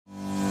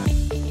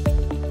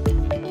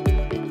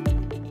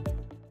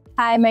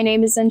Hi, my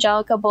name is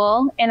Angelika,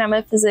 and I'm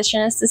a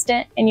physician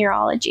assistant in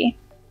urology.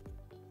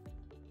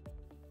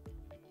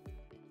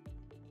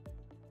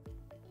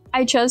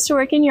 I chose to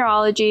work in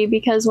urology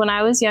because when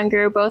I was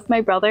younger, both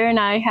my brother and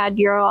I had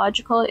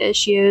urological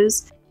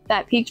issues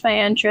that piqued my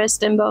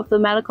interest in both the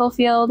medical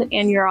field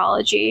and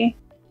urology.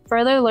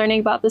 Further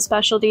learning about the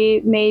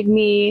specialty made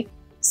me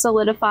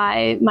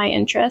solidify my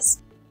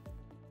interest.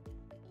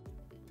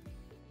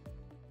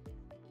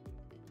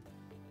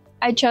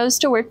 I chose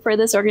to work for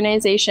this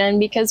organization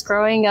because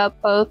growing up,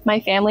 both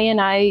my family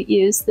and I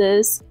use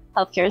this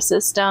healthcare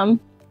system.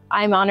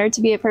 I'm honored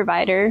to be a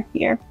provider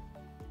here.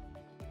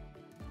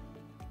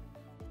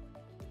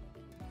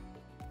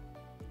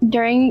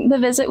 During the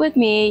visit with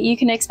me, you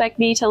can expect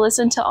me to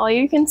listen to all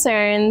your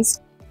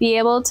concerns, be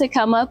able to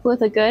come up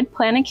with a good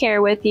plan of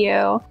care with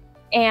you,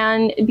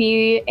 and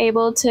be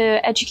able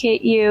to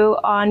educate you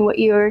on what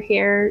you're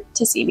here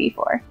to see me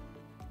for.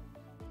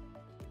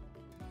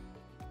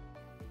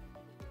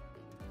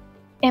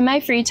 In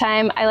my free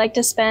time, I like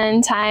to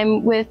spend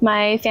time with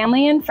my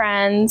family and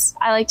friends.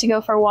 I like to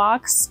go for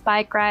walks,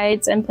 bike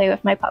rides, and play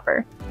with my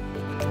pupper.